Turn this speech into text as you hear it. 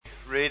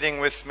reading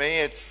with me.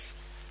 It's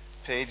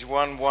page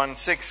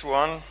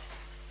 1161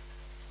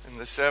 in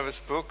the service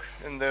book,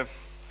 in the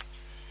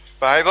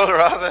Bible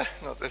rather,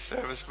 not the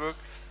service book.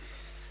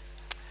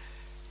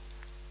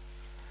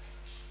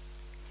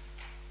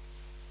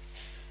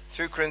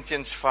 Two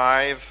Corinthians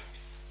 5,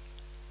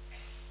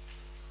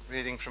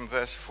 reading from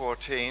verse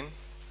 14.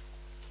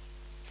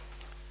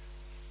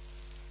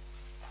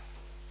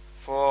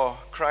 For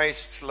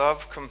Christ's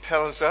love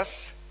compels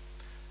us,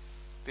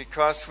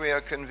 because we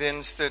are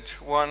convinced that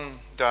one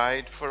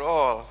died for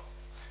all,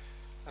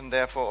 and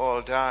therefore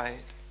all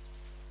died.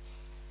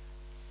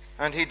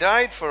 And he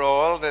died for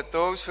all, that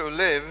those who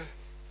live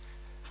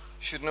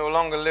should no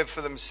longer live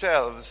for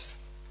themselves,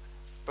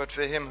 but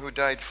for him who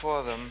died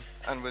for them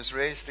and was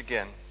raised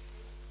again.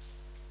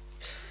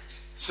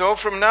 So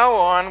from now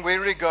on, we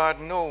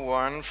regard no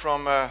one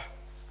from a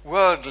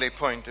worldly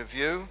point of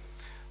view.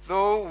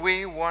 Though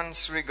we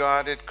once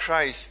regarded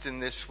Christ in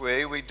this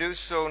way, we do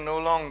so no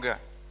longer.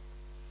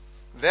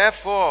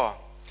 Therefore,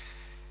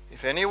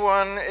 if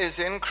anyone is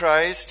in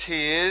Christ,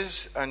 he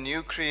is a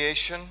new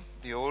creation.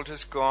 The old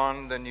has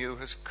gone, the new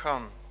has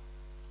come.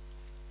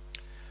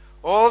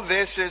 All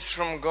this is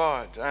from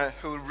God,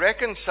 who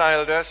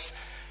reconciled us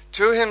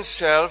to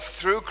himself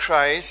through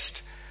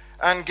Christ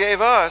and gave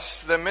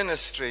us the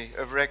ministry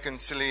of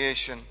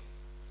reconciliation.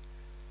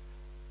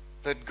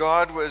 That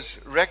God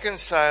was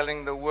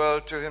reconciling the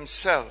world to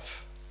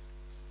himself,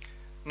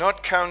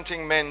 not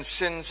counting men's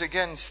sins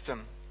against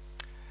them.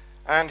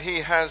 And he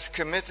has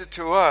committed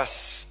to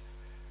us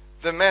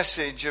the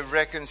message of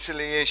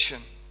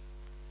reconciliation.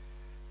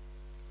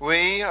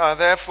 We are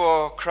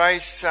therefore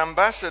Christ's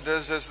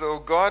ambassadors, as though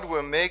God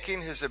were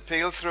making his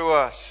appeal through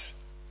us.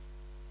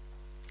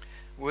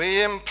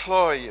 We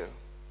implore you,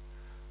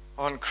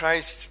 on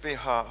Christ's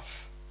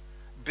behalf,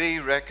 be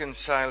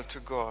reconciled to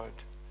God.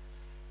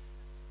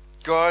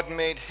 God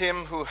made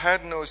him who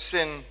had no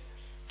sin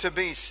to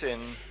be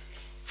sin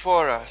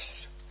for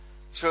us,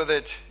 so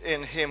that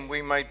in him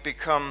we might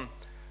become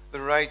the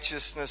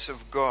righteousness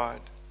of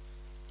God.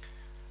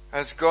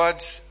 As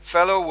God's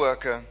fellow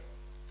worker,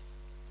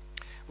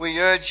 we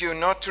urge you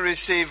not to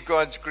receive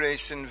God's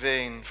grace in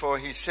vain, for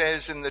he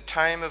says, in the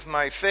time of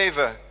my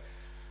favor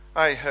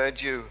I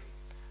heard you,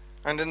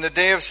 and in the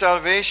day of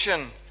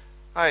salvation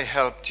I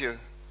helped you.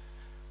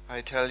 I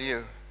tell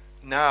you,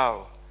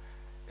 now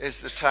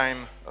is the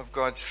time of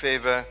God's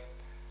favor.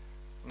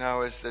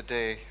 Now is the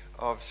day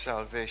of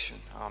salvation.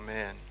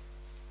 Amen.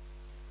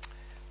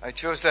 I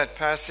chose that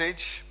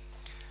passage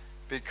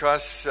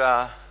because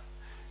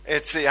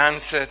it's the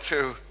answer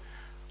to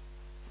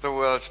the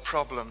world's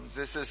problems.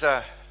 This is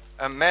a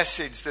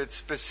message that's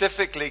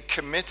specifically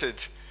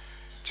committed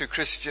to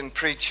Christian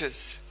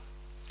preachers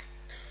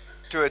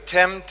to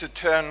attempt to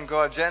turn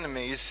God's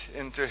enemies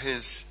into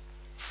his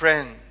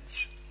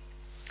friends.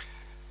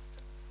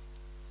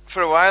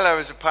 For a while I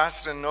was a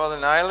pastor in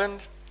Northern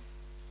Ireland,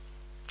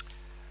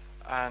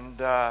 and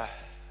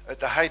at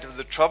the height of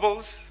the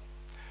Troubles,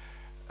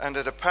 and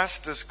at a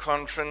pastors'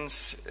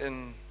 conference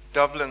in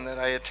Dublin that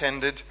I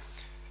attended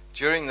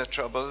during the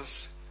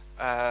Troubles,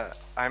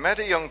 I met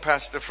a young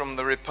pastor from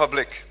the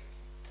Republic.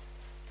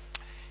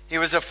 He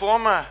was a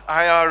former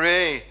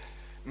IRA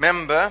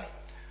member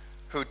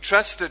who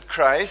trusted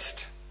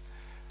Christ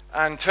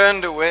and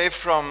turned away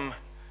from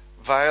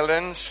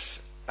violence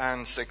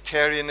and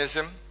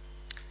sectarianism.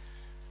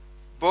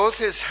 Both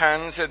his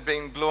hands had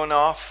been blown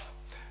off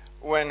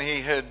when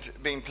he had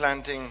been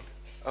planting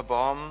a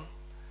bomb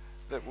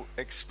that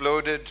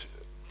exploded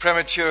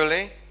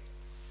prematurely.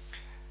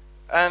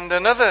 And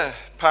another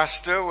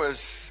pastor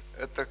was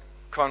at the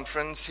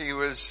conference. He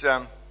was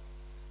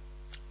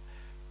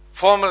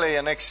formerly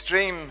a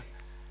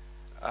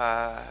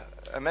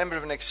member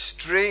of an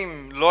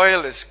extreme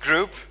loyalist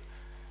group,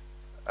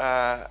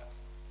 but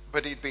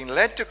he'd been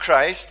led to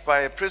Christ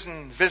by a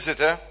prison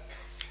visitor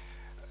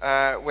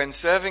when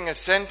serving a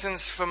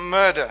sentence for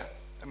murder,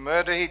 a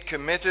murder he'd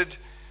committed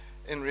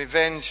in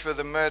revenge for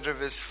the murder of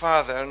his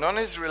father. And on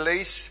his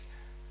release,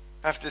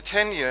 after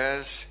 10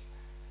 years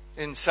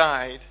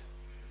inside,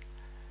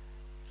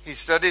 he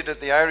studied at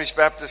the Irish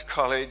Baptist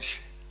College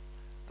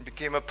and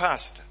became a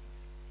pastor.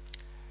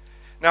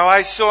 Now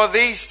I saw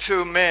these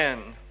two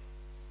men,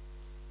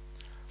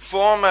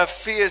 former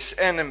fierce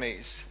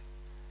enemies,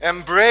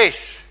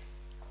 embrace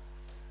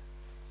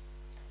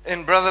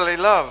in brotherly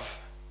love.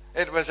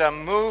 It was a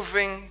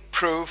moving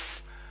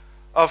proof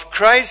of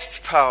Christ's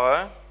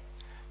power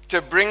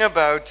to bring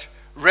about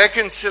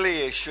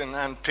reconciliation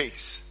and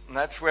peace. And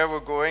that's where we're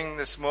going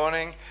this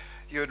morning.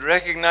 You'd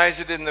recognize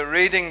it in the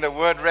reading. The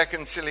word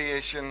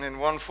reconciliation in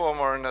one form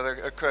or another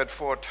occurred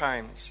 4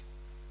 times.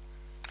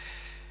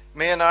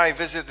 May and I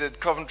visited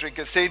Coventry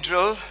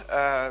Cathedral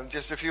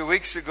just a few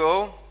weeks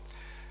ago.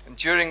 And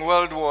during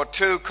World War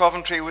II,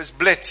 Coventry was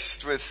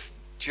blitzed with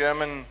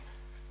German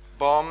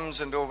bombs,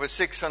 and over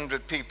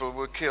 600 people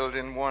were killed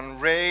in one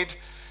raid.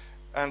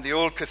 And the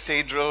old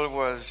cathedral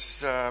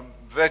was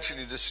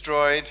virtually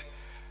destroyed,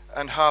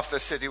 and half the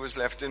city was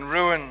left in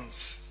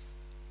ruins.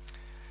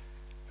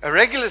 A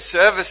regular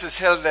service is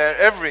held there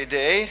every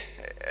day.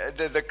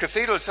 The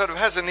cathedral sort of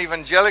has an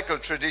evangelical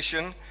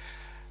tradition.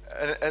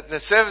 The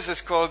service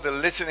is called the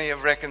Litany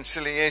of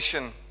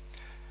Reconciliation,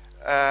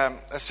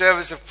 a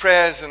service of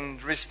prayers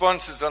and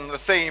responses on the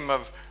theme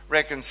of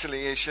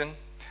reconciliation.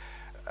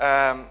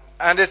 And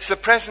it's the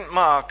present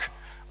mark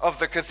of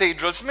the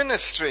cathedral's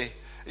ministry.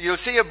 You'll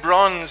see a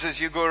bronze as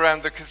you go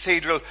around the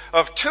cathedral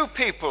of two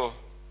people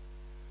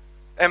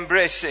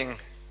embracing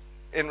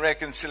in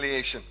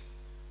reconciliation.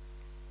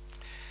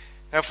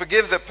 Now,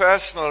 forgive the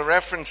personal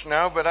reference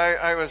now, but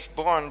I was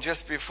born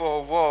just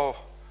before war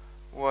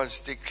was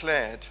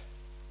declared.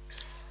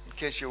 In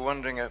case you're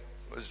wondering, it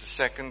was the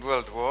Second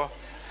World War.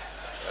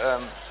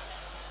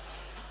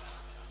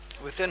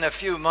 Within a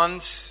few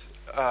months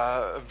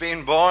of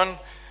being born,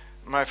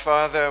 my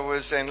father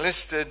was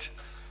enlisted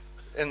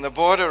in the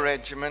border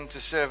regiment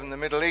to serve in the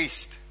Middle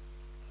East.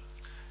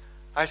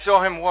 I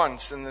saw him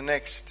once in the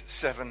next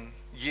 7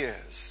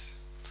 years.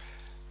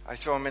 I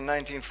saw him in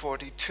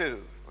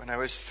 1942 when I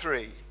was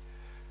 3.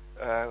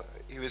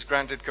 He was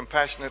granted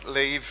compassionate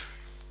leave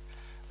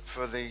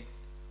for the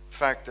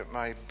fact that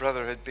my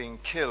brother had been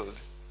killed.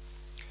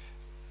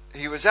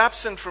 He was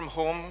absent from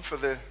home for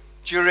the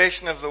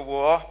duration of the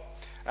war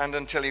and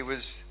until he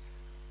was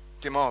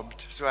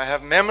demobbed. So I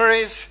have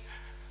memories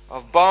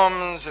of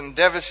bombs and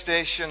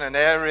devastation and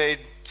air raid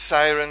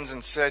sirens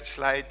and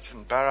searchlights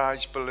and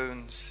barrage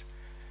balloons,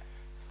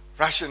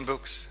 ration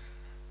books,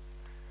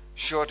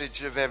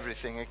 shortage of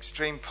everything,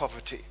 extreme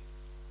poverty,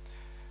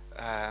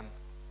 and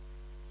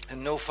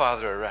no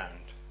father around.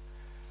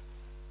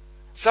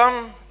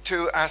 Psalm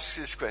 2 asks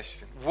this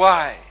question: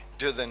 why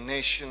do the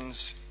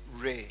nations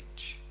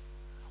rage?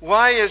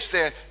 Why is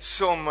there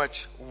so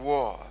much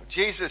war?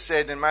 Jesus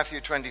said in Matthew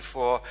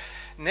 24,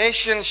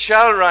 nation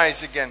shall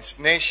rise against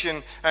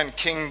nation and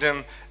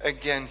kingdom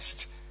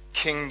against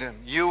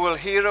kingdom. You will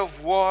hear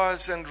of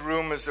wars and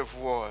rumors of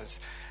wars.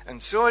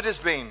 And so it has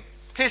been.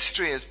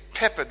 History is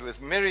peppered with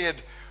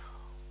myriad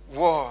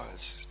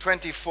wars.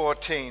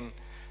 2014,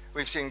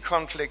 we've seen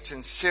conflicts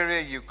in Syria,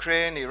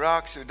 Ukraine,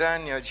 Iraq,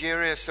 Sudan,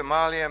 Nigeria,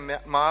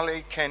 Somalia,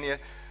 Mali, Kenya,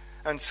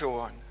 and so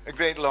on. A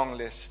great long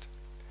list.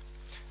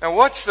 Now,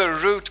 what's the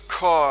root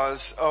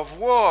cause of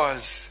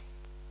wars?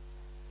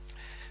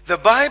 The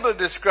Bible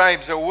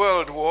describes a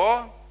world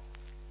war.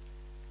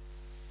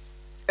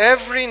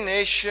 Every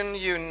nation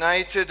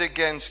united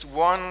against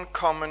one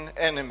common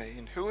enemy.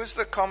 And who is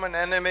the common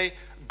enemy?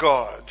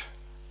 God.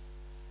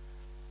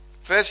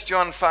 1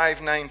 John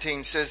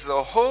 5:19 says,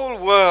 the whole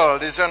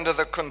world is under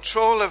the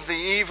control of the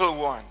evil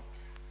one.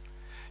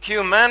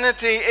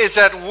 Humanity is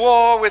at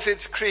war with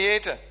its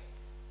creator.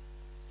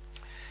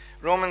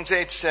 Romans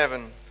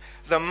 8:7,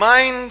 the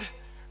mind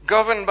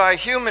governed by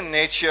human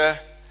nature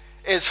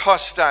is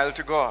hostile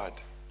to God.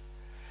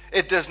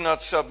 It does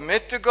not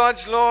submit to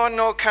God's law,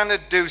 nor can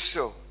it do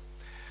so.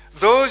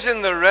 Those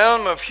in the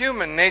realm of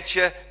human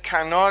nature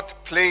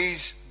cannot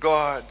please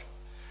God.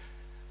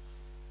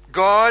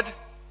 God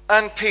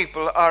and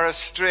people are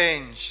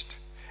estranged,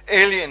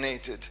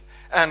 alienated,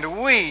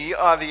 and we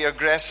are the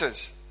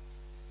aggressors.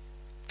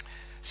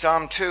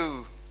 Psalm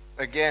 2,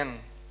 again,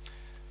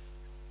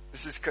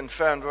 this has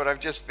confirmed what I've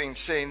just been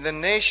saying. The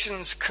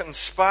nations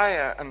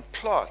conspire and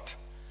plot.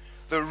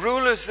 The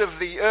rulers of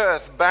the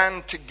earth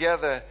band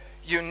together,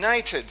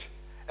 united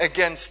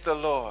against the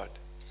Lord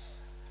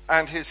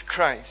and his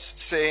Christ,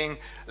 saying,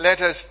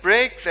 let us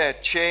break their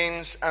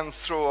chains and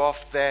throw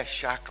off their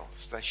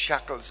shackles, the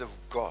shackles of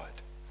God.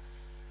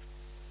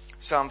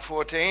 Psalm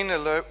 14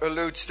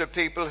 alludes to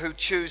people who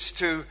choose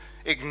to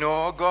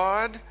ignore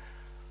God,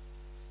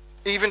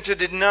 even to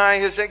deny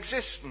his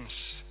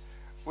existence,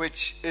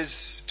 which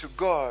is to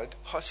God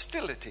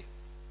hostility.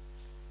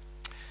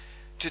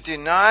 To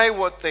deny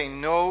what they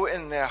know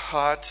in their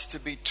hearts to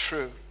be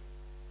true.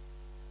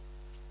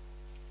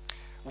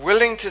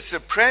 Willing to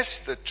suppress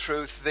the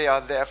truth, they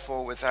are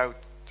therefore without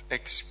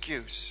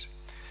excuse.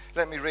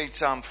 Let me read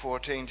Psalm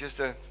 14, just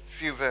a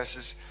few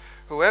verses.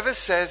 Whoever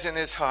says in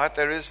his heart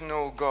there is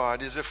no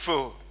God is a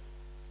fool.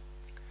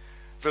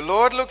 The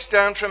Lord looks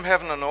down from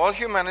heaven on all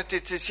humanity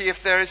to see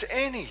if there is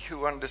any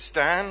who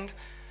understand,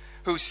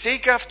 who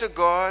seek after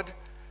God.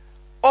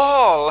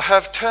 All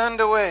have turned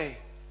away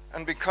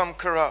and become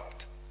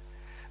corrupt.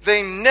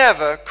 They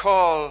never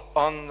call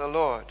on the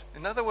Lord.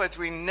 In other words,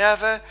 we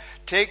never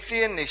take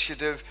the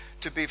initiative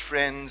to be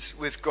friends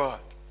with God.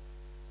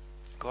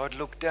 God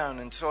looked down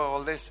and saw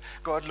all this.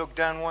 God looked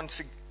down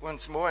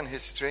once more in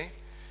history.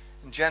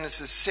 In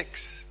Genesis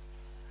 6,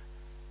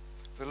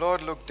 the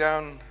Lord looked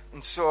down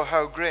and saw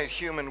how great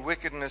human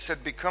wickedness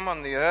had become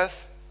on the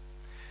earth.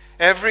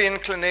 Every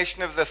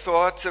inclination of the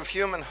thoughts of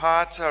human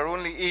hearts are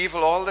only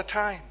evil all the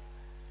time.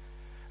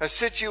 A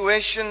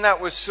situation that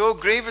was so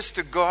grievous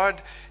to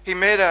God, he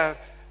made a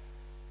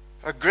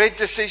great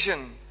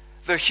decision.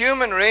 The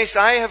human race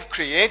I have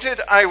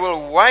created, I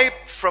will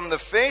wipe from the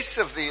face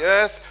of the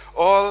earth.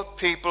 All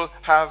people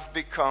have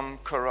become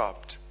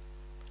corrupt.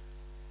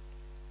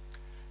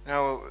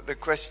 Now, the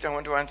question I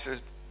want to answer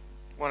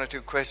one or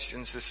two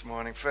questions this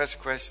morning. First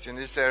question,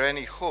 is there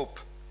any hope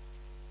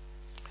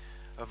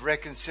of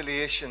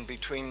reconciliation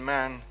between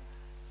man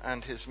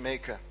and his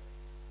Maker.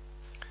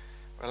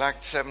 Well,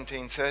 Acts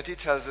 17:30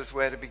 tells us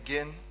where to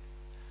begin.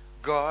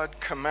 God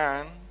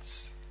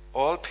commands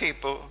all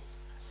people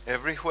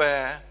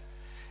everywhere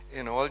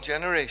in all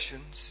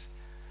generations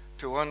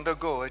to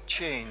undergo a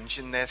change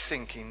in their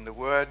thinking. The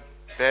word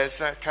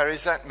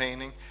carries that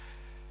meaning,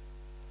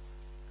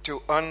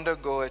 to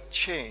undergo a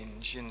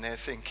change in their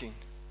thinking.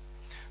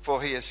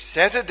 For he has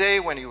set a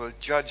day when he will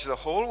judge the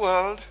whole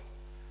world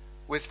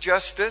with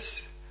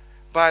justice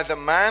by the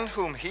man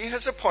whom he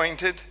has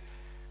appointed,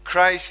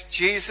 Christ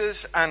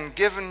Jesus, and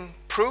given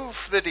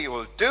proof that he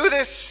will do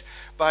this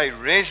by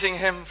raising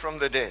him from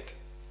the dead.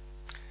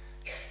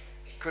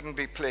 Couldn't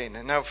be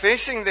plainer. Now,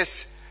 facing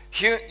this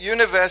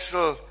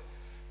universal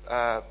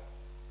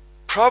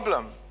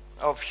problem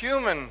of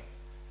human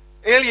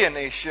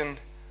alienation,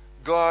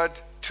 God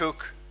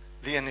took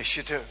the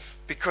initiative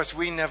because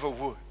we never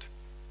would.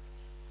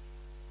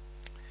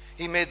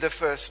 He made the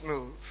first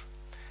move.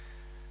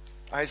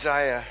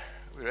 Isaiah,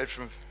 we read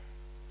from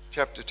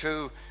chapter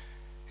 2.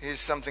 Here's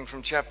something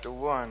from chapter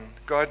 1.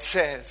 God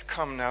says,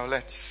 come now,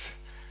 let's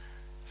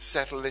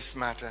settle this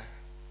matter.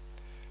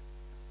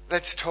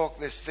 Let's talk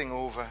this thing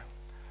over.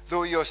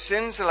 Though your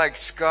sins are like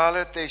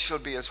scarlet, they shall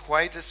be as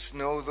white as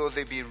snow. Though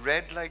they be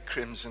red like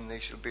crimson, they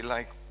shall be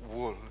like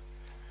wool.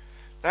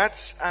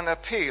 That's an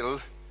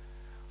appeal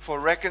for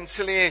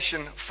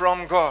reconciliation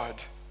from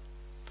God.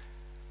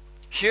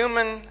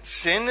 Human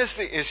sin is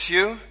the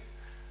issue,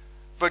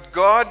 but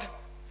God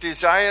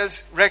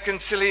desires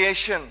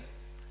reconciliation.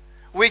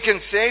 We can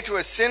say to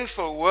a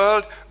sinful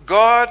world,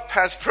 God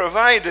has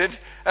provided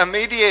a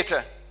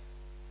mediator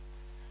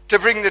to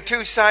bring the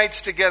two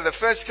sides together.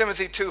 1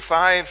 Timothy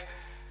 2:5,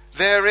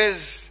 there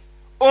is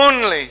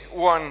only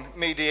one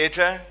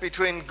mediator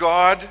between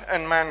God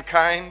and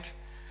mankind,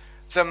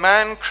 the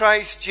man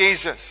Christ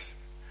Jesus,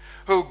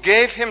 who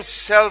gave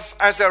himself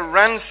as a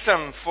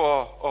ransom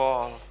for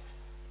all.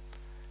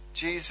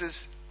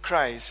 Jesus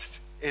Christ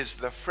is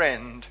the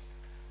friend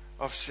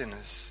of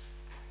sinners.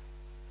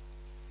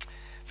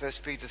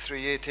 1 Peter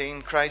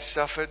 3:18, Christ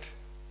suffered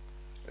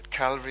at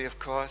Calvary, of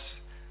course,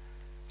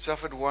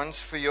 suffered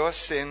once for your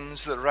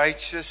sins, the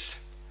righteous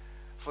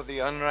for the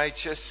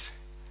unrighteous,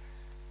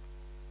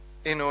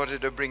 in order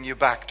to bring you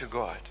back to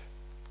God.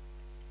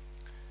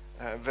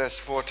 Verse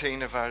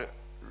 14 of our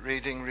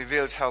reading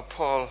reveals how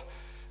Paul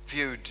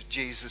viewed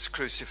Jesus'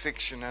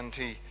 crucifixion, and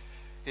he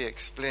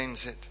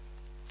explains it.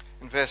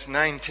 In verse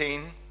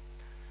 19,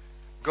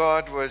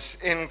 God was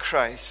in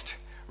Christ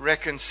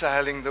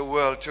reconciling the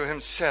world to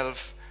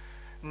himself,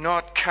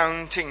 not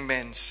counting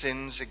men's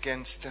sins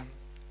against them,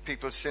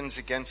 people's sins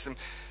against them.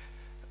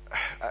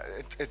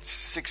 It's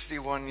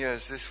 61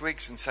 years this week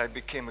since I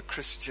became a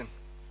Christian.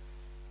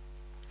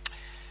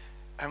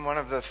 And one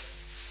of the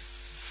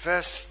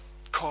first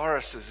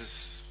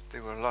choruses,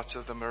 there were lots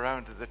of them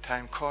around at the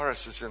time,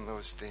 choruses in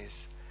those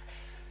days.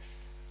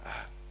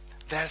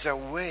 There's a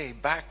way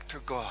back to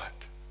God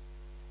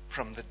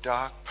from the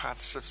dark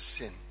paths of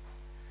sin.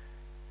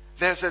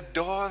 There's a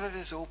door that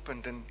is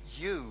opened and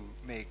you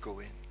may go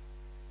in.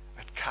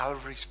 At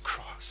Calvary's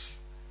cross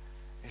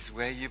is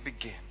where you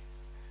begin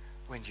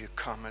when you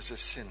come as a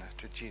sinner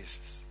to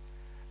Jesus.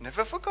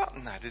 Never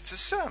forgotten that. It's a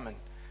sermon.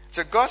 It's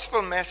a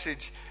gospel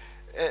message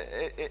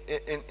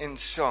in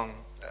song.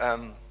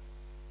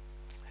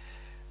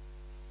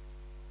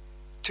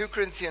 2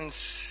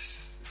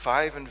 Corinthians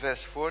 5 and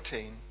verse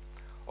 14.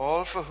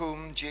 All for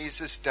whom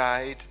Jesus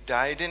died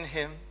in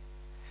him.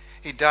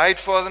 He died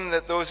for them,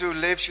 that those who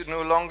live should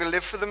no longer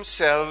live for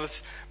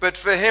themselves, but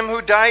for him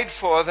who died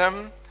for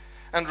them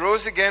and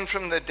rose again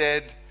from the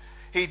dead.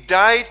 He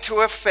died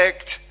to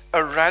effect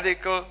a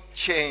radical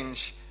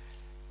change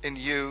in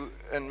you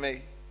and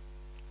me.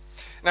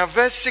 Now,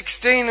 verse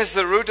 16 is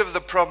the root of the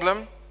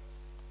problem.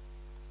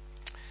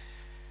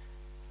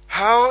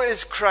 How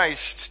is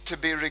Christ to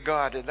be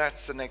regarded?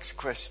 That's the next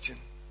question.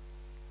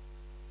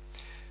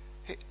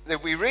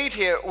 That we read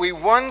here, we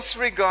once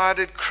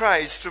regarded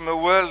Christ from a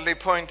worldly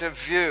point of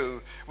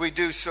view. We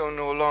do so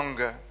no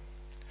longer.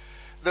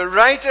 The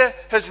writer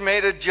has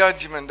made a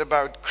judgment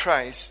about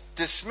Christ,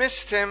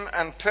 dismissed him,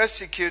 and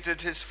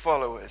persecuted his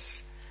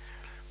followers.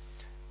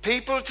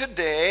 People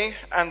today,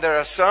 and there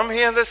are some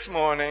here this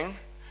morning,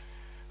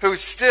 who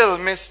still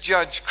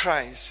misjudge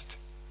Christ.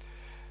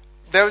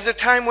 There was a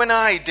time when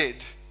I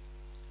did.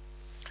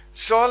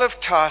 Saul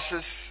of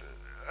Tarsus,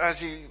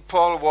 as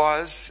Paul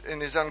was in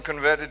his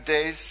unconverted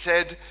days,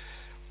 said,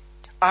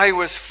 I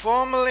was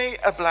formerly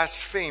a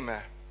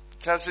blasphemer.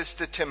 Tells this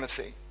to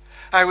Timothy.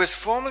 I was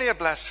formerly a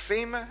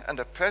blasphemer and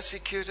a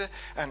persecutor,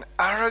 an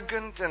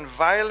arrogant and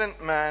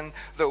violent man,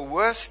 the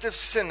worst of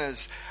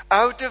sinners.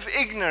 Out of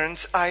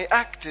ignorance I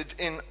acted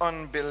in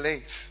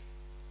unbelief.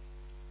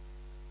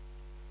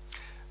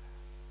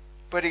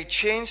 But he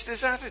changed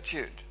his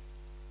attitude,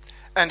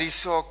 and he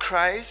saw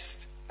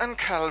Christ and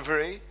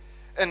Calvary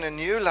in a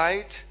new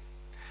light,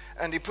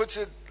 and he puts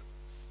it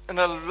in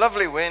a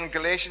lovely way in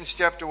Galatians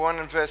chapter 1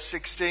 and verse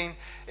 16.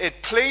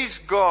 It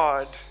pleased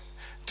God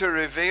to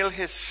reveal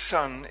his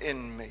Son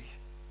in me.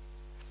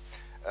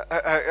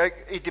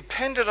 He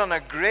depended on a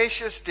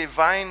gracious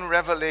divine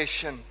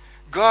revelation.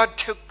 God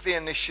took the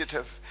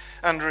initiative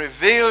and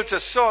revealed to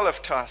Saul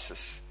of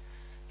Tarsus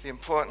the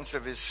importance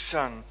of his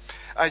son.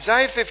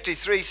 Isaiah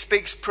 53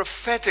 speaks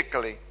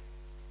prophetically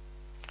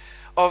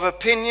of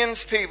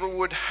opinions people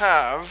would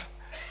have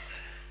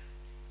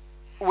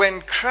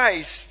when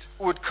Christ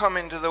would come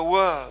into the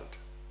world.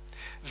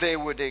 They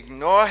would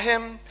ignore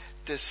him,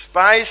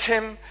 despise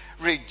him,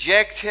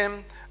 reject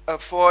him,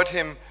 afford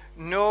him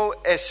no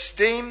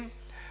esteem.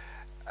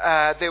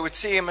 They would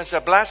see him as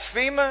a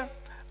blasphemer,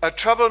 a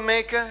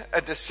troublemaker,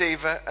 a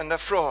deceiver, and a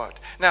fraud.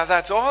 Now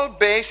that's all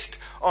based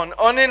on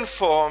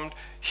uninformed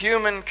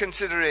human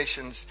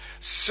considerations.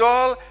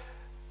 Saul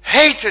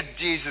hated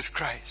Jesus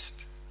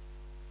Christ,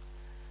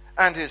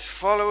 and his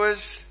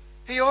followers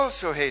he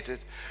also hated.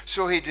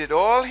 So he did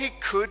all he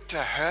could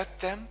to hurt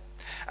them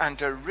and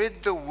to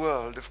rid the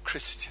world of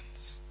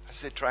Christians,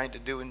 as they're trying to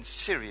do in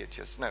Syria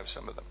just now,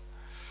 some of them.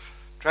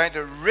 Trying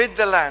to rid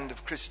the land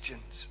of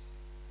Christians.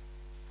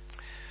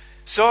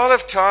 Saul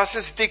of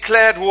Tarsus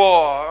declared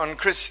war on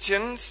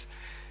Christians.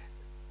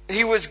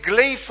 He was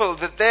gleeful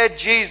that their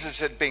Jesus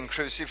had been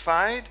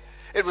crucified.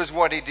 It was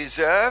what he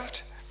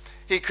deserved.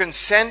 He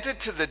consented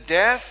to the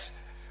death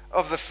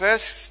of the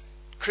first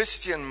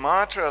Christian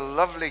martyr, a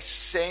lovely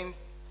saint,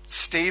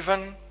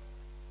 Stephen.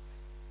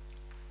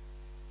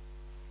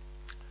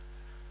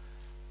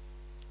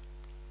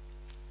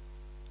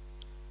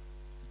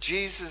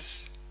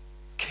 Jesus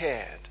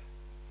cared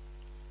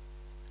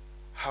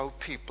how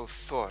people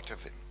thought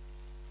of him.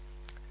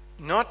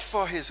 Not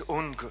for his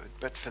own good,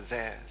 but for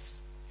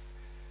theirs.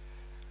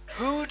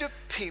 Who do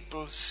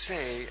people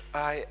say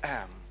I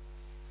am?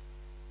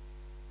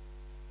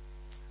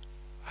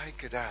 I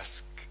could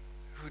ask,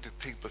 who do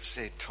people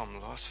say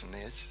Tom Lawson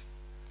is?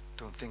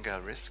 Don't think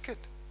I'll risk it.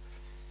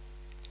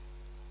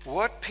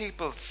 What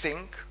people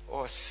think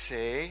or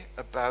say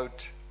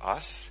about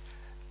us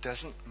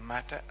doesn't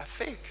matter a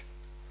fig.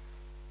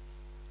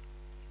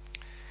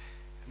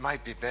 It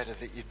might be better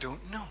that you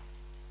don't know.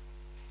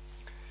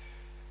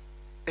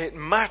 It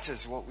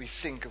matters what we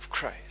think of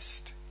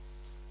Christ.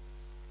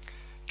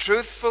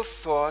 Truthful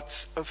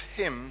thoughts of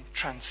him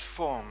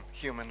transform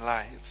human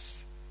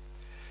lives.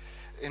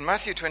 In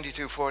Matthew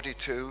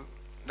 22:42,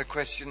 the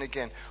question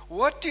again,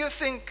 what do you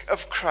think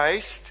of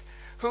Christ?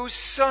 Whose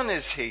son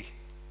is he?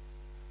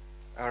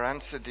 Our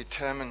answer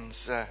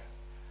determines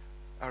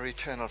our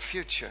eternal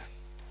future.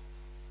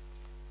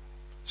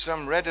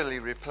 Some readily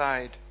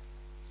replied,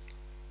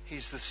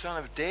 he's the son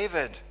of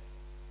David.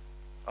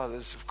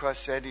 Others, of course,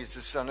 said he's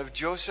the son of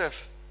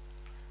Joseph.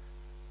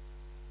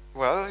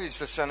 Well, he's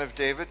the son of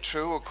David,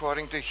 true,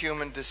 according to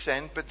human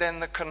descent, but then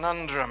the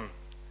conundrum.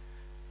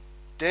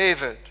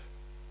 David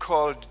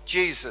called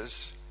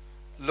Jesus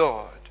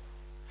Lord.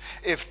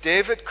 If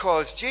David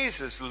calls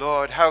Jesus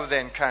Lord, how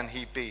then can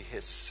he be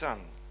his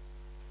son?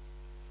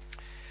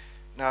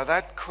 Now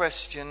that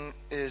question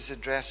is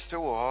addressed to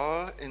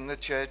all in the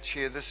church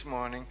here this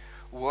morning.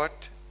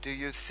 What do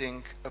you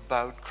think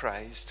about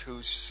Christ?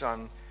 Whose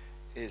son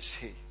is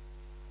he?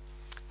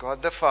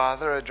 God the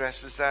Father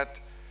addresses that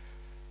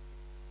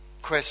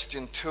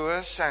question to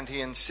us, and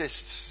he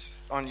insists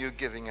on you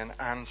giving an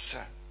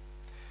answer.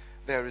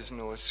 There is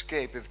no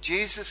escape. If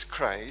Jesus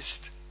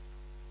Christ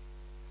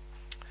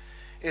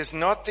is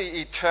not the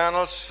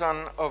eternal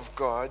Son of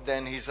God,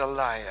 then he's a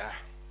liar.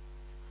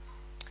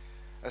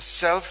 A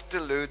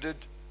self-deluded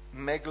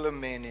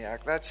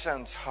megalomaniac. That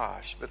sounds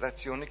harsh, but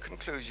that's the only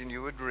conclusion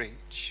you would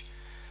reach.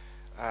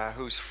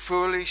 Whose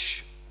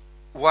foolish,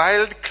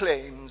 wild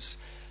claims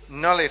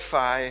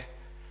nullify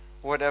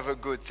whatever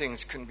good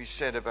things can be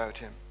said about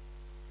him.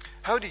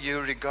 How do you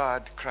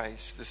regard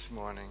Christ this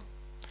morning?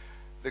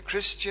 The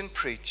Christian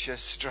preacher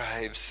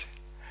strives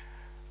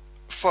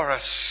for a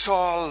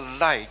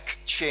Saul-like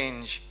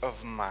change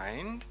of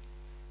mind,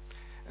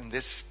 and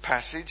this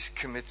passage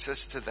commits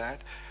us to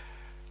that.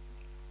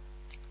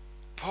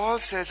 Paul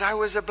says, I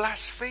was a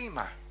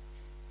blasphemer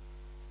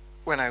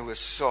when I was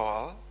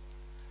Saul.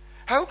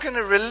 How can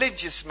a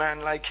religious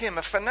man like him,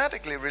 a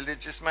fanatically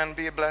religious man,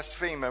 be a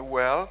blasphemer?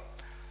 Well,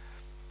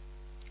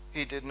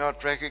 he did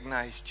not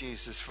recognize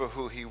Jesus for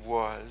who he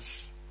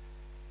was.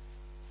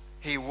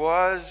 He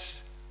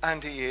was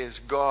and he is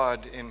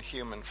God in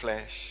human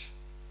flesh.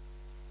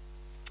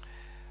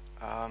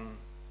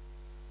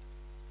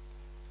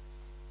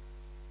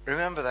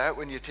 Remember that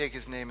when you take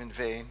his name in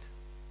vain.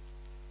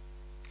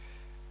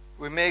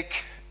 We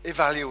make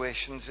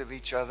evaluations of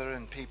each other,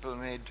 and people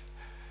made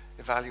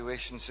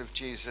evaluations of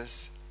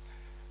Jesus,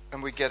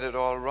 and we get it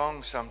all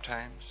wrong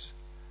sometimes.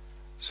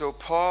 So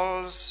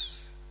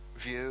Paul's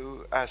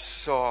view as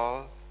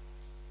Saul,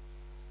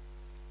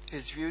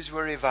 his views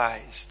were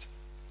revised,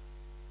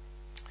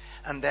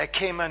 and there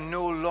came a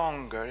no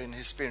longer in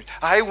his spirit.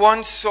 I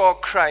once saw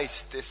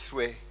Christ this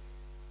way,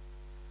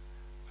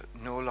 but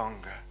no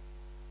longer.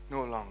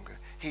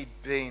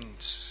 He'd been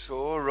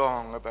so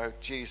wrong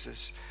about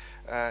Jesus,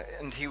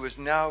 and he was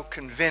now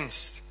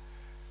convinced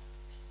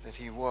that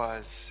he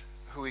was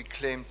who he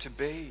claimed to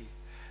be.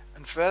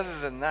 And further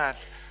than that,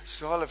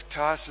 Saul of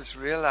Tarsus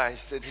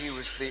realized that he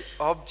was the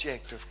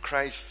object of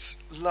Christ's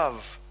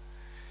love.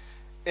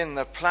 In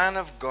the plan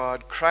of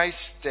God,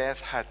 Christ's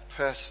death had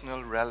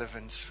personal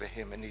relevance for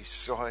him, and he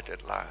saw it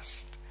at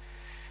last.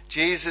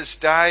 Jesus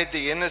died,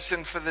 the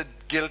innocent for the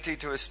guilty,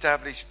 to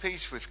establish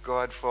peace with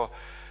God for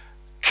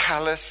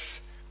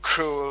callous,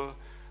 cruel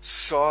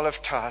Saul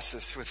of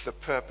Tarsus, with the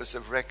purpose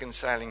of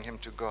reconciling him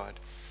to God.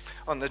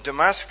 On the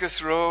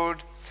Damascus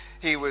road,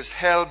 he was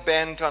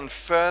hell-bent on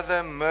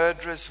further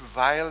murderous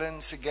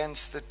violence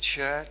against the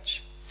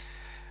church.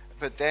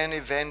 But then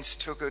events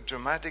took a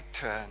dramatic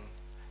turn.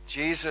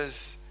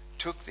 Jesus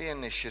took the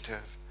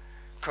initiative,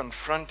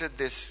 confronted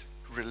this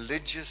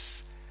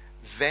religious,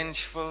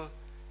 vengeful,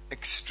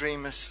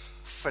 extremist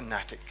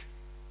fanatic.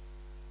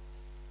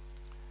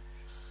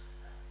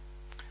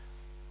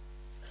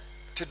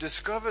 To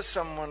discover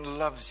someone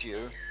loves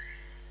you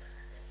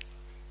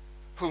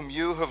whom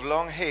you have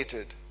long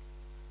hated,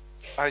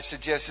 I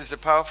suggest, is a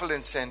powerful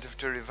incentive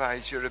to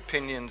revise your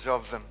opinions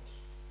of them.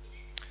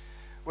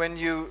 When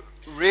you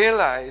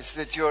realize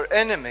that your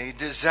enemy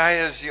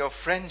desires your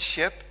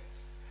friendship,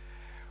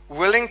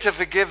 willing to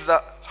forgive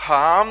the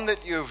harm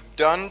that you've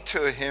done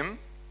to him,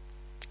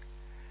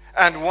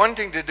 and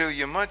wanting to do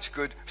you much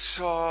good,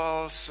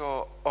 Saul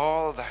saw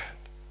all that,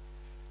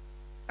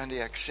 and he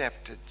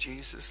accepted.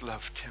 Jesus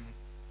loved him,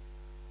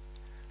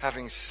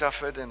 having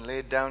suffered and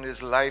laid down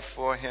his life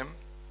for him,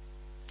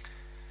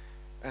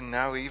 and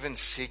now even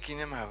seeking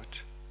him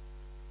out.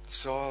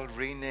 Saul,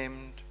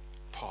 renamed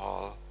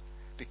Paul,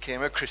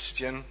 became a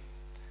Christian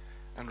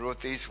and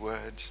wrote these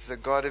words: "The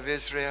God of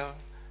Israel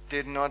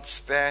did not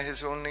spare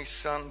his only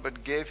son,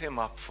 but gave him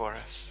up for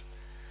us.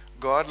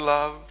 God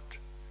loved,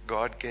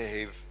 God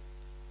gave.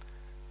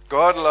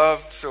 God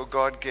loved, so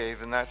God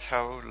gave." And that's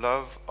how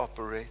love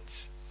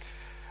operates.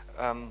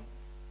 And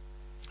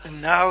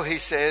now he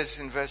says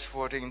in verse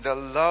 14, the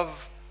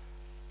love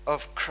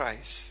of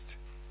Christ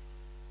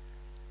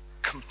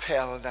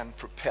compelled and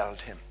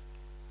propelled him.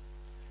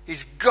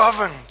 He's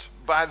governed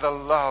by the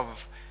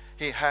love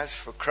he has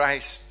for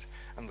Christ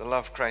and the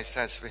love Christ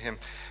has for him.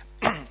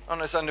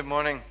 On a Sunday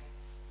morning,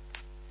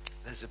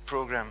 there's a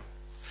program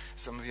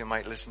some of you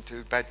might listen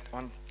to, but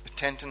on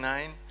 10 to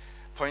 9,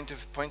 point of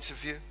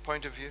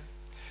view.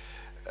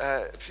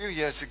 A few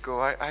years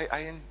ago,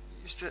 I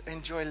used to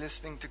enjoy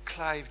listening to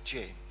Clive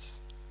James.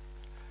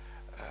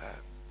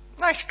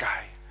 Nice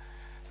guy.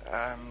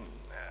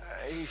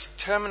 He's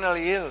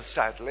terminally ill,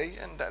 sadly,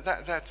 and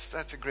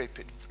that's a great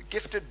pity.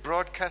 Gifted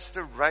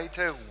broadcaster,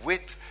 writer,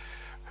 wit.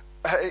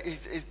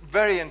 He's a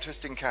very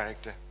interesting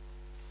character.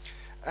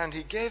 And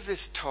he gave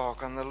this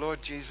talk on the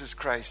Lord Jesus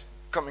Christ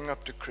coming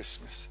up to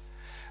Christmas.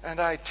 And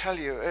I tell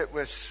you, it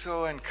was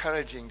so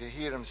encouraging to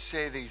hear him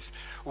say these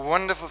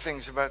wonderful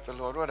things about the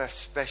Lord. What a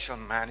special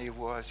man he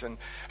was, and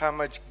how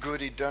much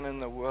good he'd done in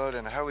the world,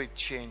 and how he'd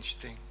changed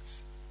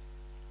things.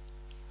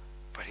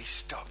 But he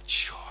stopped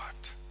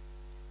short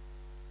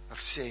of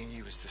saying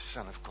he was the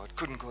Son of God.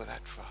 Couldn't go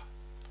that far.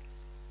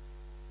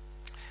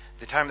 At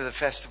the time of the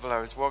festival, I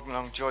was walking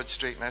along George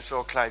Street and I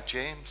saw Clive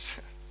James.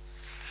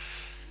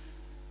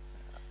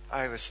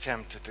 I was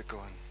tempted to go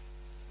and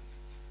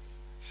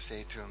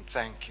say to him,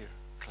 "Thank you,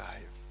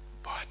 Clive,"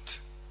 but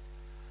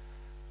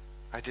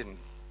I didn't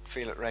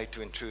feel it right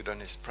to intrude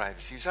on his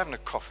privacy. He was having a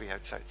coffee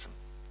outside some.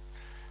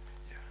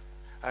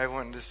 I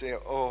wanted to say,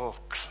 "Oh,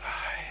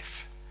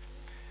 Clive,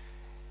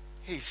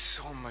 he's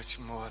so much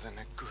more than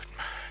a good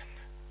man.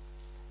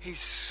 He's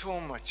so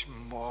much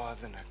more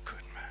than a good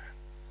man."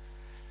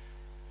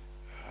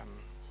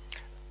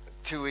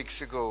 2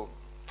 weeks ago,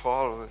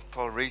 Paul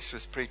Reese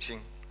was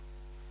preaching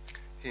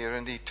here,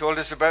 and he told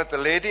us about the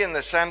lady in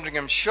the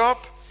Sandringham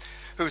shop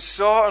who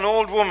saw an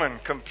old woman,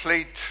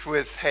 complete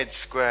with head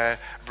square,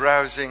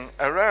 browsing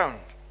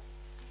around.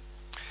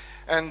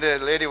 And the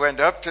lady went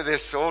up to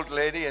this old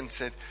lady and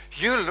said,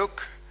 "You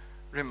look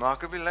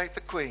remarkably like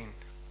the Queen."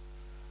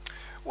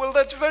 "Well,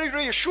 that's very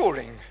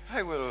reassuring,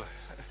 I will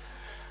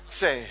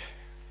say."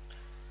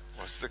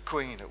 Was the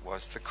Queen. It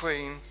was the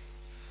Queen.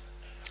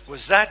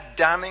 Was that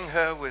damning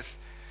her with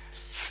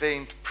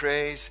faint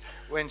praise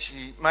when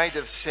she might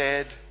have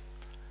said,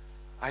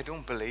 "I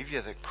don't believe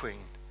you're the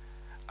Queen.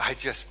 I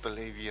just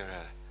believe you're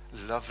a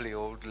lovely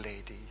old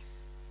lady"?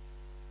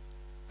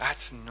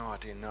 That's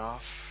not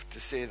enough to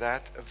say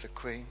that of the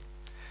Queen.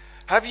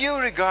 Have you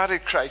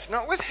regarded Christ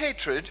not with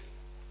hatred,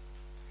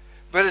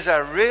 but as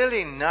a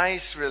really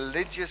nice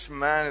religious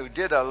man who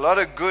did a lot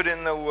of good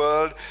in the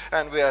world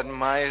and we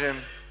admire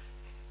him?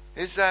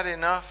 Is that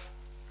enough?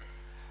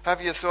 Have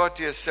you thought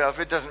to yourself,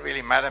 it doesn't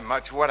really matter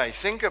much what I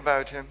think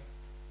about him?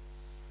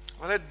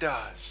 Well, it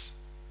does.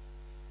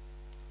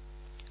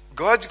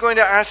 God's going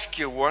to ask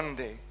you one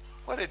day,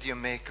 "What did you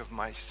make of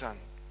my son?"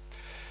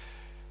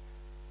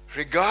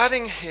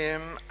 Regarding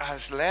him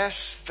as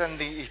less than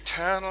the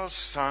eternal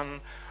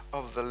Son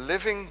of the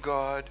living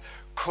God,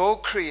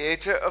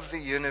 co-creator of the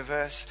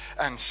universe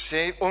and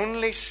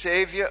only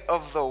Savior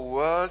of the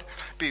world,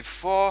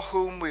 before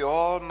whom we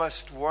all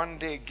must one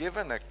day give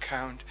an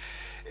account,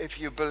 if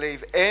you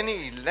believe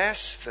any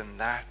less than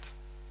that,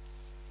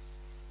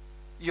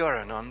 you're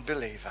an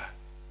unbeliever.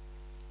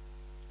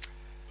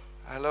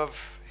 I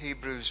love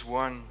Hebrews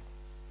 1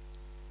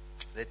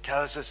 that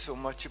tells us so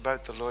much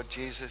about the Lord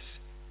Jesus.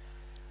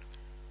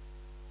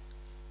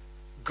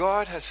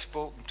 God has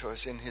spoken to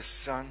us in his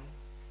Son.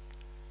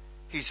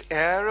 He's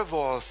heir of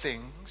all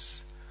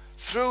things,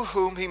 through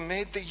whom he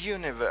made the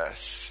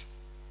universe.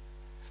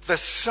 The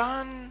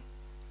Son,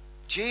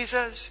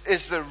 Jesus,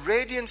 is the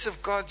radiance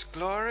of God's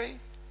glory,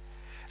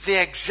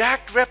 the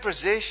exact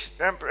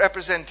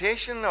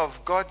representation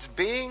of God's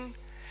being.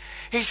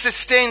 He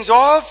sustains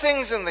all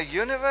things in the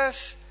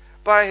universe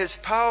by his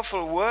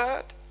powerful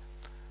word,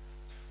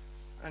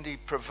 and he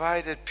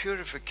provided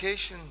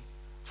purification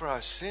for our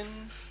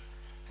sins,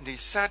 and he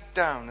sat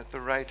down at the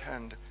right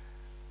hand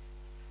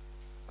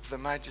of the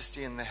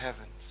Majesty in the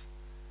heavens.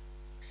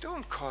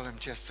 Don't call him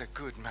just a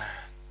good man.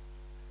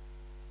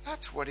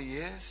 That's what he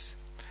is.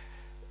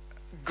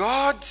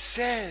 God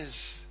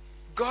says,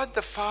 God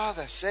the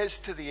Father says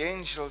to the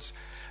angels,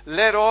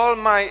 let all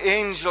my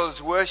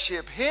angels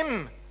worship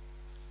him.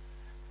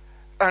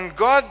 And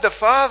God the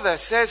Father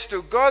says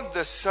to God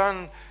the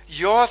Son,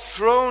 your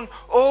throne,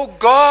 O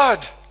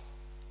God,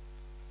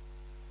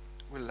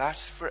 will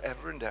last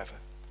forever and ever.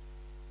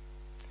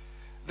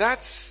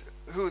 That's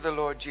who the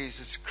Lord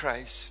Jesus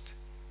Christ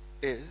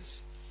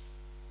is.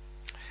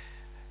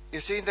 You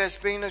see, there's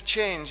been a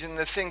change in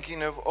the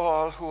thinking of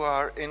all who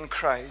are in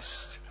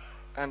Christ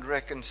and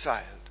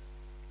reconciled.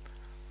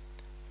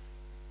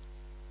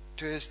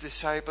 To his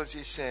disciples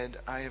he said,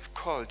 I have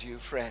called you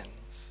friends.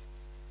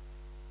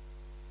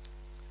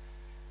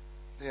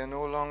 They are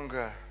no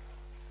longer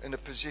in a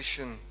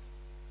position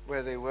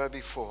where they were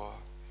before.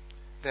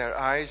 Their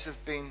eyes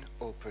have been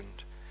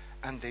opened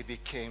and they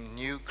became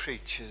new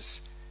creatures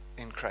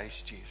in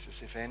Christ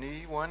Jesus. If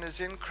anyone is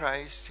in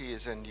Christ, he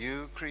is a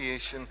new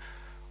creation.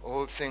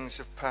 Old things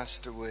have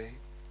passed away.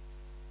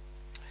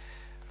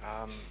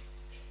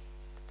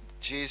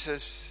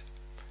 Jesus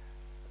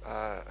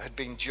had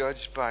been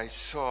judged by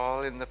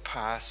Saul in the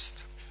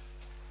past.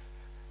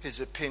 His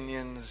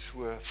opinions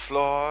were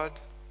flawed,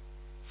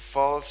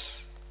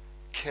 false,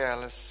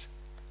 careless,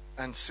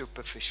 and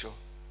superficial.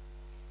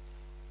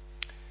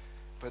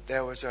 But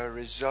there was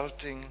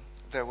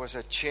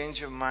a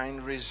change of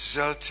mind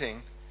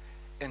resulting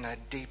in a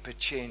deeper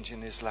change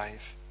in his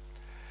life.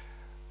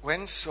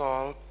 When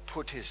Saul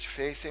put his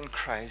faith in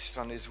Christ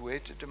on his way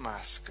to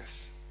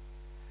Damascus,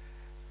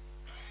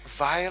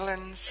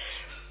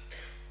 violence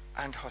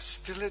and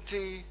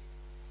hostility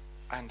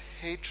and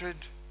hatred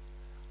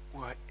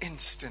were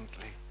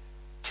instantly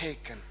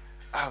taken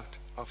out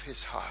of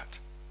his heart.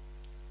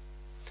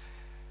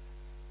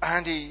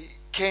 And he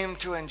came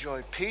to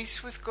enjoy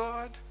peace with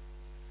God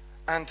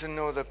and to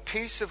know the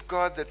peace of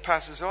God that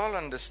passes all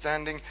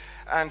understanding.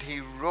 And he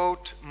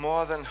wrote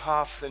more than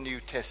half the New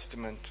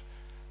Testament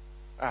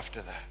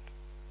after that.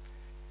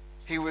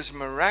 He was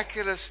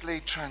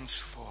miraculously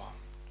transformed.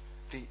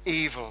 The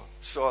evil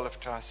Saul of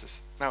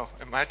Tarsus. Now,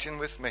 imagine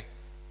with me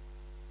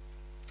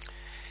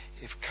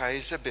if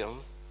Kaiser Bill,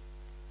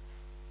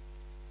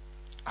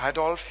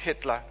 Adolf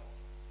Hitler,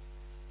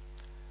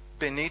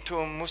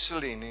 Benito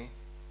Mussolini,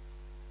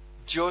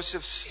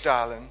 Joseph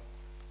Stalin,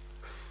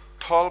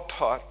 Pol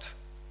Pot,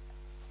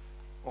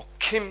 or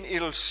Kim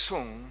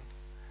Il-sung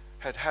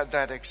had had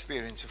that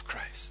experience of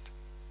Christ.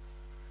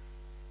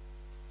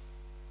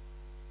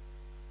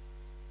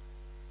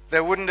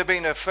 There wouldn't have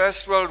been a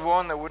First World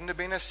War and there wouldn't have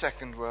been a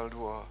Second World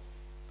War.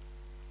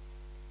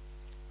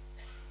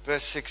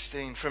 Verse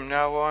 16, from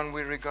now on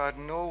we regard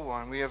no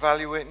one, we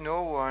evaluate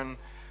no one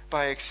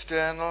by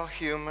external,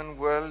 human,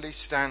 worldly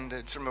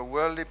standards. From a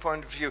worldly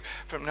point of view,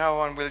 from now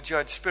on we'll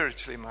judge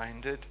spiritually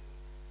minded.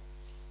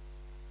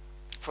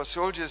 For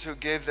soldiers who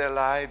gave their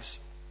lives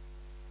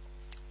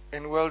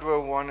in World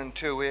War I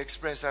and II, we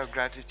express our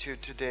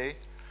gratitude today.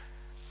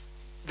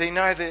 They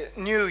neither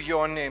knew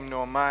your name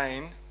nor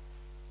mine.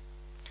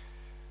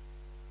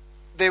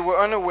 They were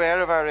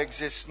unaware of our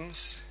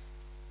existence.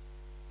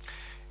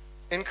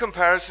 In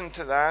comparison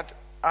to that,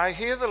 I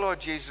hear the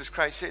Lord Jesus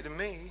Christ say to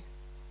me,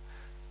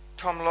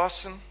 Tom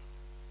Lawson,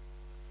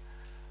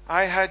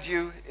 I had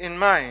you in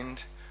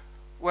mind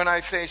when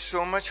I faced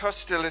so much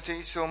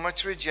hostility, so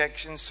much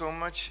rejection, so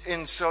much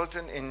insult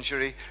and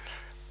injury,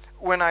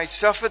 when I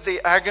suffered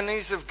the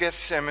agonies of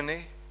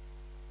Gethsemane,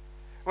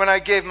 when I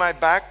gave my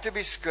back to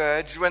be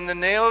scourged, when the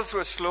nails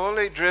were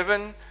slowly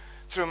driven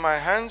through my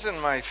hands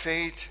and my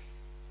feet,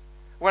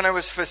 when I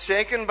was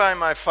forsaken by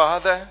my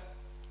Father,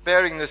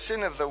 bearing the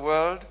sin of the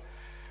world,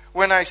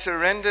 when I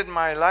surrendered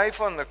my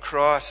life on the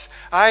cross,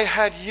 I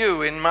had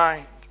you in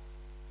mind.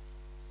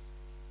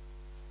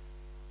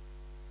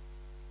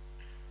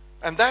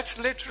 And that's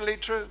literally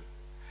true.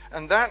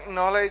 And that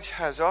knowledge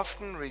has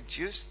often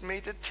reduced me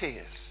to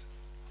tears.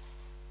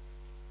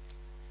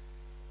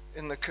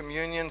 In the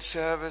communion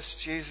service,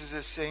 Jesus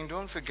is saying,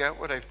 don't forget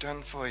what I've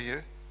done for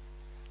you.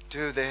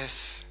 Do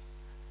this.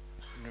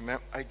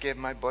 Remember, I gave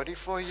my body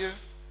for you.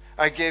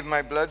 I gave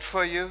my blood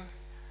for you.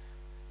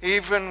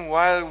 Even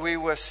while we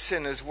were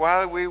sinners,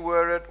 while we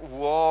were at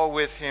war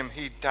with him,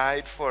 he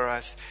died for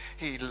us.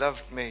 He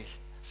loved me,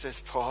 says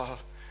Paul.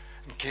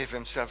 and gave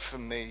himself for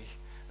me,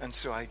 and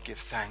so I give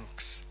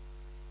thanks.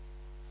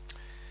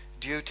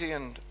 Duty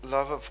and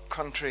love of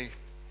country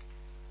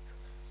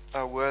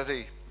are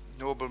worthy,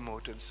 noble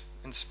motives,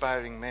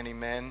 inspiring many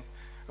men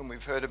whom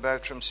we've heard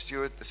about from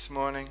Stuart this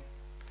morning,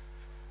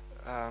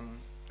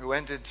 who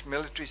entered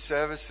military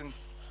service in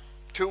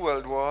 2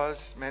 world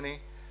wars, many.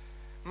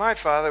 My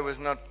father was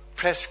not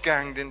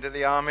press-ganged into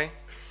the army.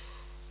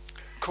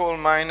 Coal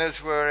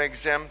miners were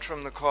exempt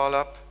from the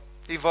call-up.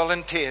 He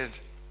volunteered.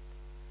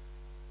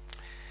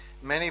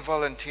 Many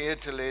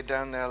volunteered to lay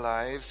down their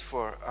lives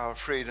for our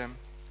freedom,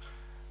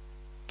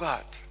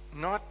 but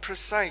not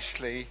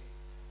precisely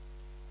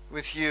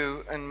with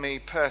you and me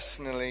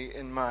personally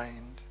in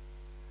mind.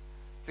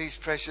 These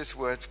precious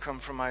words come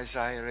from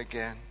Isaiah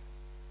again.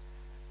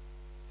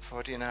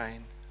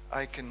 49.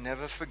 I can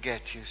never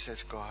forget you,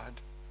 says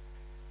God.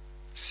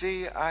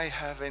 See, I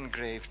have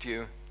engraved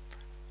you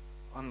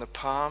on the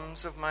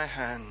palms of my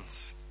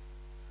hands.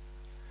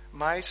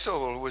 My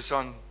soul was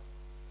on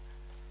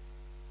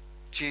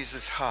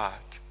Jesus'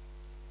 heart.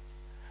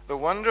 The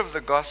wonder of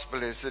the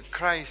gospel is that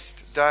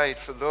Christ died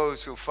for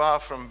those who, far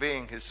from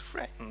being his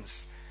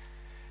friends,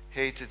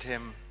 hated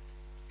him.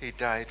 He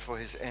died for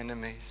his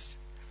enemies.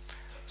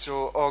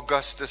 So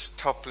Augustus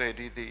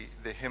Toplady,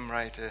 the hymn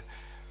writer,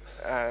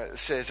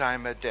 says,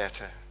 I'm a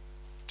debtor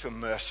to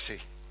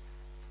mercy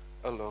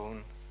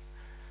alone.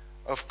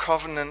 Of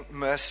covenant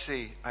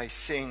mercy I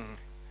sing,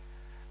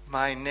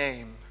 my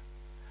name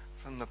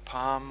from the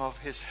palm of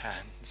his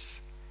hands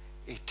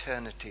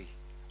eternity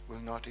will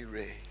not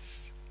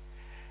erase.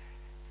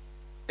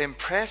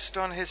 Impressed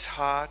on his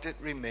heart it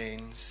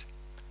remains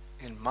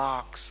in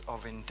marks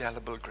of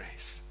indelible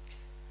grace.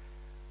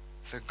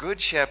 The good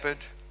shepherd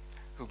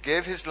who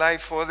gave his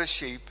life for the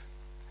sheep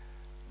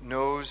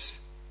knows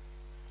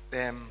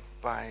them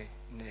by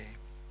name.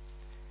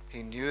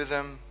 He knew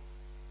them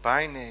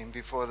by name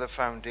before the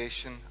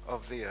foundation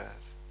of the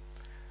earth.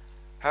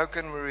 How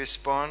can we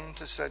respond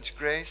to such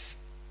grace?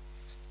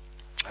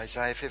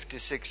 Isaiah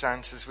 56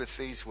 answers with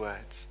these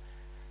words.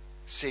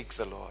 Seek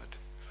the Lord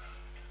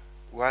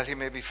while he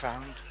may be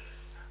found.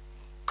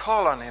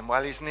 Call on him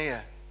while he's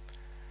near.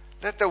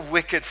 Let the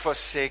wicked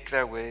forsake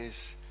their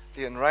ways,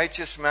 the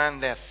unrighteous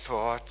man their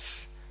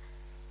thoughts.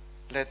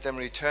 Let them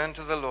return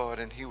to the Lord,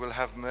 and he will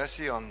have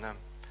mercy on them.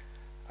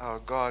 Our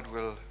God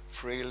will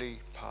freely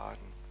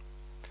pardon.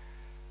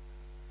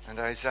 And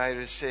Isaiah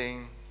is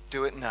saying,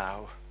 do it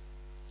now.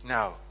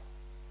 Now.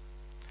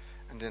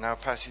 And in our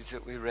passage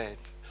that we read,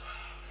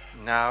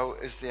 now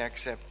is the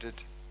accepted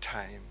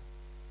time.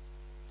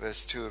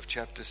 Verse 2 of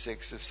chapter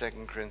 6 of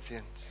 2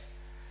 Corinthians.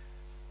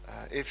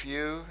 If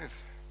you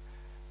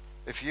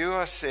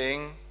are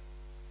saying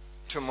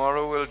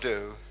tomorrow will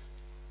do,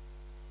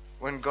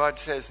 when God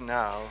says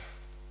now,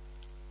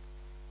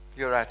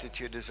 your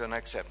attitude is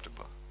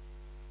unacceptable.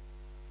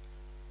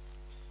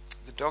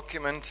 The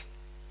document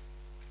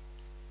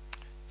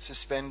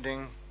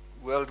suspending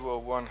World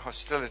War I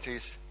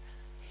hostilities,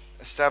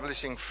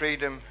 establishing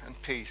freedom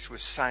and peace,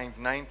 was signed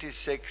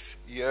 96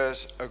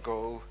 years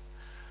ago,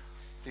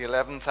 the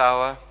 11th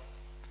hour,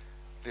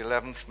 the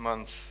 11th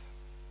month,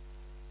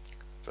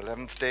 the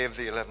 11th day of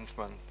the 11th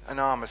month, an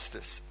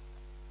armistice.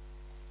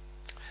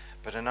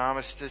 But an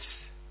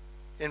armistice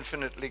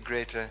infinitely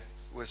greater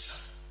was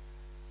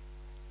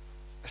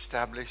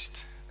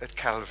established at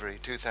Calvary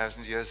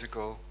 2,000 years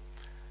ago,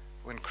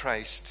 when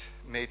Christ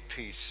made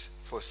peace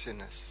for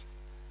sinners.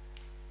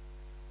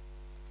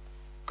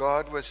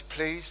 God was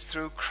pleased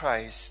through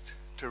Christ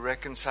to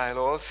reconcile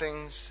all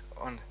things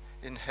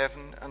in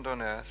heaven and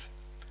on earth,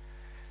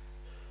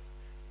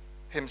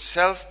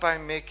 himself by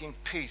making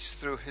peace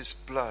through his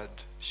blood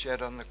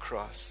shed on the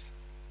cross.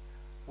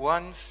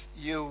 Once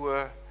you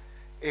were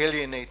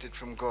alienated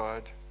from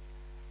God,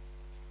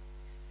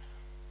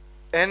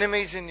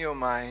 enemies in your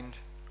mind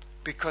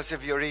because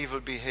of your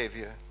evil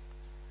behavior.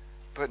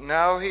 But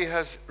now he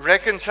has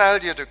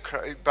reconciled you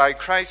by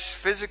Christ's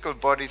physical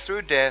body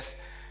through death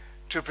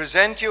to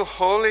present you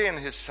holy in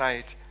his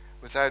sight,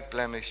 without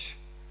blemish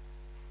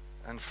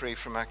and free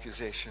from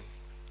accusation.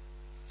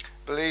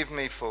 Believe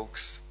me,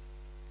 folks.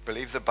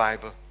 Believe the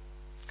Bible.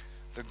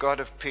 The God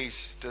of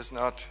peace does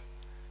not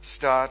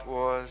start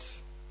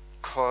wars,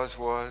 cause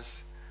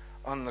wars.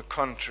 On the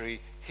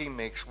contrary, he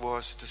makes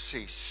wars to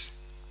cease.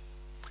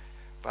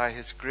 By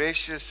his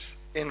gracious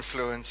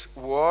influence,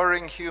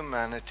 warring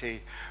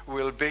humanity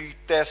will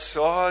beat their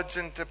swords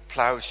into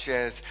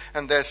plowshares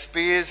and their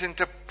spears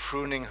into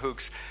pruning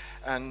hooks,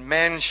 and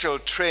men shall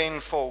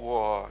train for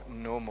war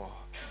no more.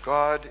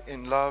 God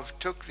in love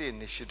took the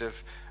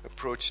initiative,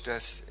 approached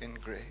us in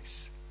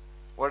grace.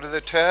 What are the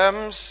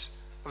terms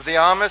of the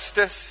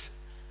armistice?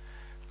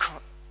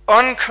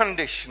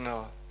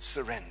 Unconditional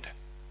surrender.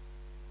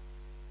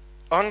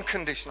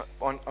 Unconditional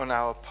on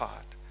our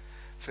part.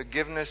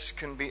 Forgiveness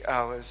can be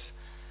ours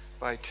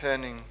by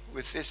turning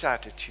with this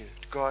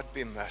attitude, God,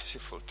 be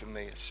merciful to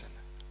me, a sinner.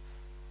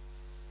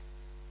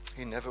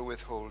 He never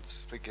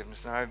withholds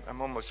forgiveness. Now,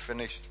 I'm almost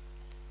finished.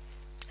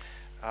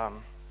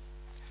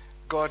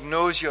 God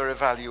knows your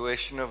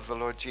evaluation of the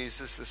Lord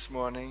Jesus this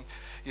morning.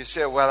 You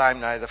say, well, I'm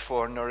neither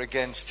for nor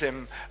against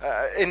him.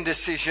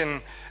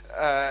 Indecision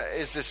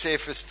is the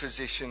safest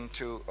position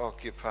to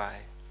occupy.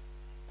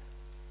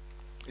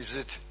 Is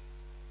it?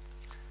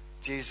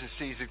 Jesus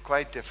sees it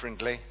quite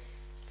differently.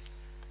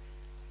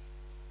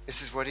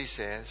 This is what he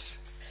says.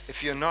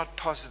 If you're not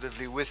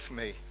positively with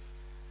me,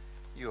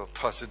 you are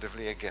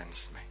positively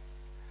against me.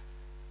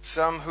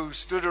 Some who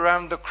stood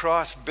around the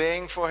cross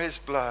baying for his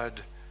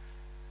blood,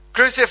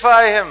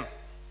 crucify him.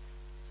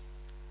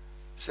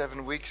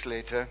 7 weeks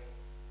later,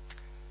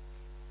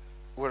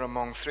 were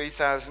among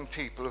 3,000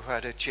 people who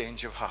had a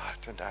change of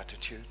heart and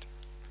attitude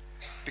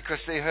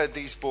because they heard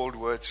these bold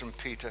words from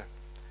Peter.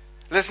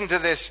 Listen to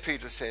this,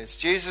 Peter says.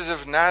 Jesus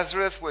of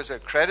Nazareth was a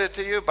credit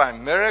to you by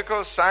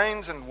miracles,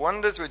 signs, and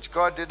wonders which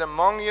God did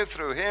among you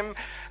through him.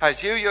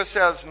 As you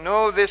yourselves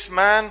know, this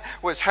man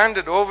was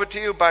handed over to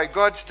you by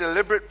God's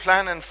deliberate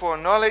plan and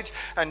foreknowledge,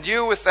 and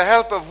you, with the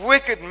help of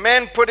wicked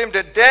men, put him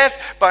to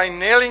death by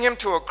nailing him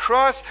to a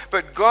cross,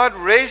 but God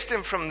raised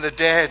him from the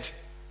dead.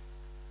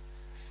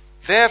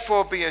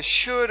 Therefore, be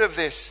assured of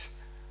this,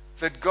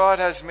 that God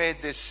has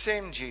made this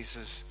same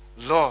Jesus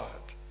Lord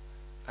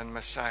and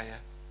Messiah.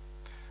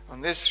 On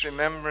this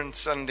Remembrance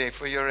Sunday,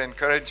 for your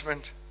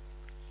encouragement,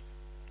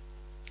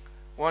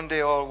 one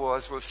day all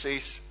wars will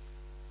cease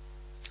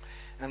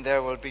and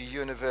there will be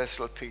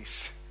universal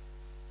peace.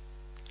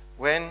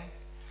 When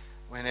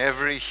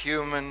every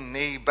human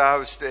knee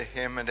bows to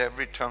him and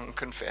every tongue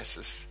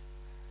confesses,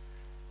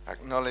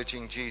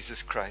 acknowledging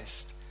Jesus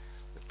Christ,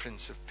 the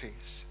Prince of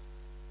Peace.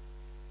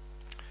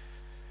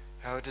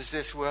 How does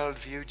this world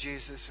view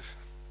Jesus?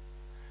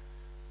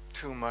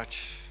 Too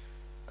much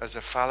as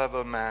a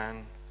fallible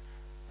man.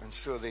 And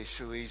so they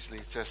so easily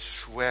just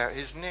swear.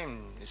 His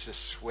name is a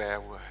swear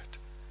word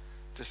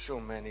to so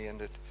many, and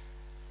that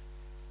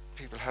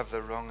people have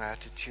the wrong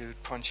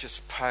attitude.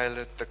 Pontius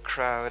Pilate, the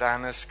crowd,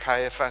 Annas,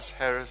 Caiaphas,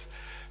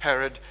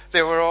 Herod,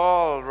 they were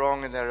all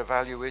wrong in their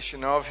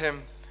evaluation of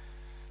him.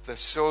 The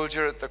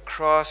soldier at the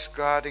cross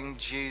guarding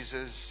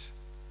Jesus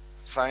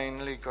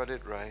finally got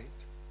it right,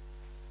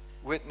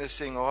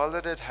 witnessing all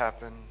that had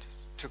happened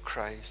to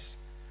Christ.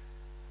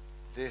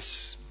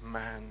 This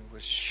man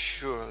was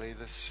surely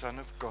the Son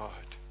of God.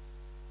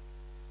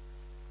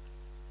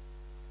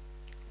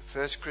 The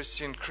First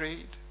Christian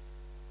Creed,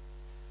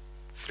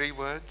 3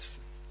 words.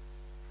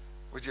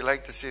 Would you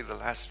like to say the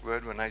last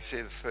word when I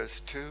say the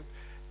first 2?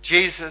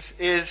 Jesus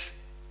is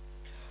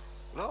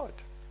Lord.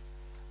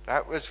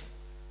 That was,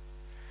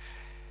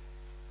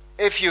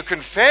 if you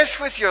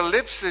confess with your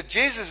lips that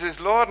Jesus is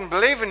Lord and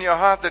believe in your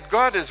heart that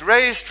God has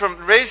raised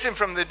him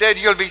from the dead,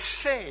 you'll be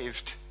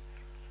saved.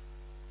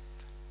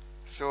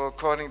 So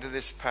according to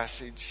this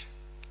passage,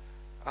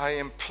 I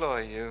implore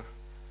you,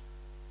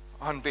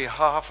 on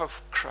behalf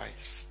of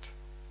Christ,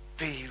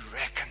 be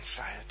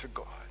reconciled to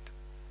God,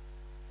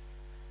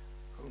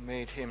 who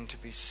made him to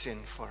be sin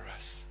for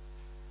us,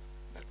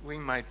 that we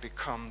might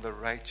become the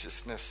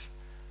righteousness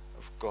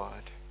of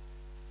God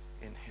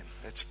in him.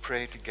 Let's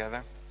pray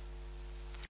together.